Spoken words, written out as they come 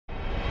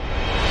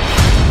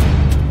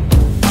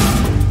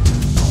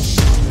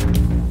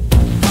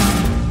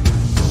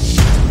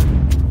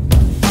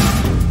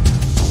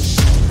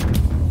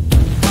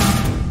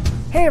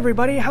Hey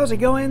everybody, how's it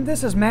going?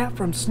 This is Matt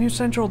from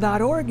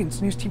SnusCENTRAL.org and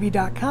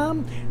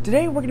SnusTV.com.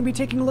 Today we're going to be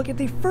taking a look at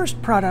the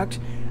first product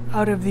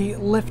out of the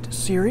Lyft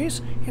series,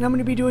 and I'm going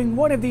to be doing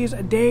one of these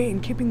a day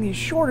and keeping these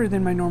shorter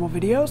than my normal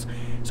videos,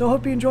 so I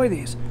hope you enjoy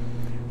these.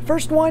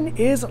 First one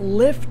is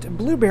Lyft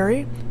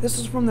Blueberry. This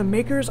is from the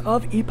makers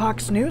of EPOK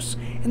Snus,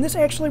 and this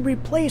actually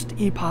replaced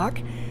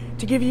EPOK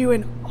to give you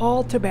an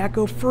all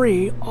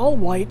tobacco-free,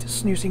 all-white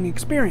snoozing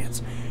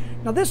experience.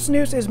 Now this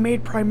snus is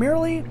made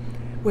primarily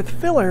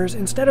with fillers.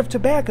 Instead of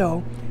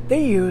tobacco,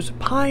 they use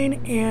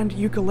pine and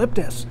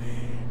eucalyptus.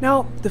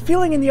 Now, the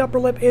feeling in the upper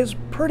lip is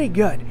pretty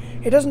good.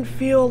 It doesn't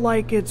feel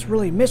like it's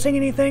really missing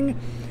anything,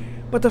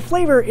 but the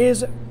flavor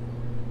is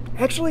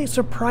actually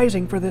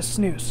surprising for this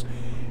snus.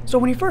 So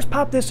when you first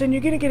pop this in,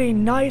 you're going to get a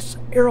nice,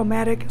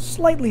 aromatic,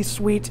 slightly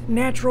sweet,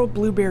 natural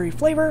blueberry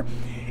flavor,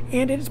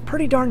 and it is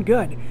pretty darn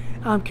good.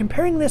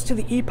 Comparing this to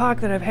the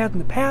EPOK that I've had in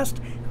the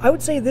past, I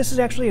would say this is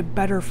actually a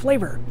better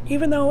flavor,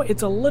 even though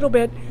it's a little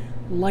bit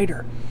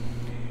lighter.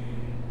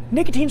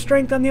 Nicotine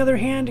strength, on the other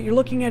hand, you're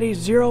looking at a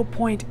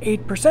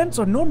 0.8%,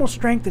 so normal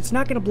strength. It's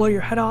not going to blow your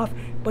head off,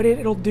 but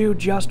it'll do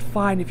just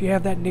fine if you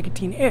have that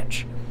nicotine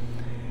itch.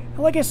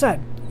 Now, like I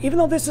said, even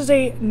though this is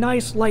a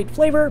nice light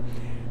flavor,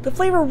 the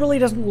flavor really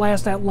doesn't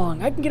last that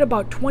long. I can get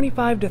about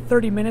 25 to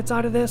 30 minutes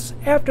out of this.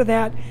 After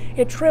that,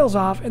 it trails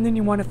off, and then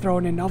you want to throw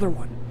in another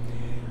one.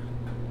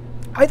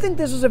 I think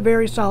this is a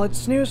very solid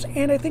snus,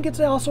 and I think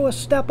it's also a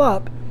step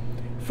up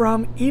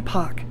from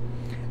EPOK.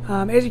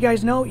 As you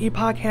guys know,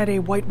 EPOK had a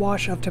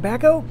whitewash of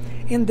tobacco,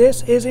 and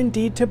this is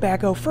indeed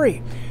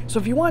tobacco-free. So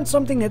if you want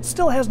something that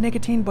still has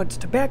nicotine but it's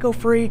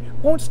tobacco-free,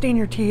 won't stain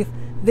your teeth,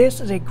 this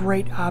is a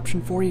great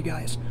option for you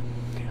guys.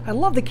 I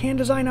love the can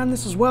design on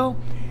this as well.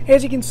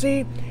 As you can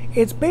see,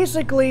 it's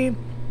basically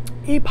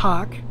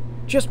EPOK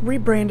just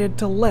rebranded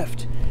to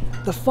Lyft.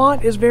 The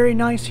font is very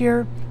nice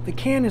here. The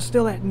can is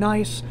still that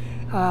nice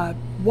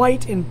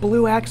white and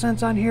blue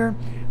accents on here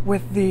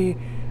with the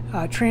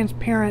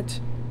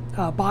transparent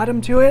bottom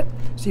to it,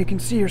 so you can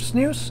see your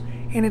snus,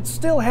 and it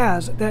still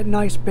has that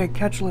nice big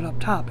catch lid up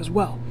top as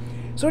well.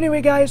 So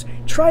anyway guys,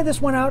 try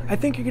this one out. I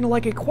think you're going to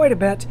like it quite a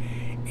bit,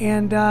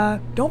 and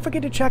don't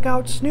forget to check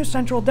out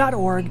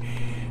SnusCENTRAL.org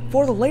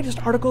for the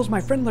latest articles my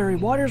friend Larry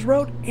Waters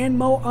wrote, and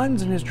Mo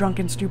Unz in his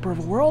drunken stupor of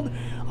a world.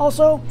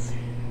 Also,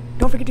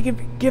 don't forget to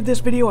give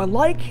this video a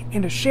like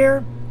and a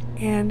share,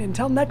 and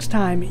until next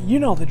time, you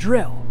know the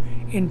drill.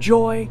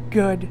 Enjoy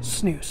good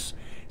snus.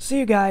 See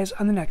you guys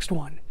on the next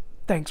one.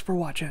 Thanks for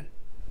watching.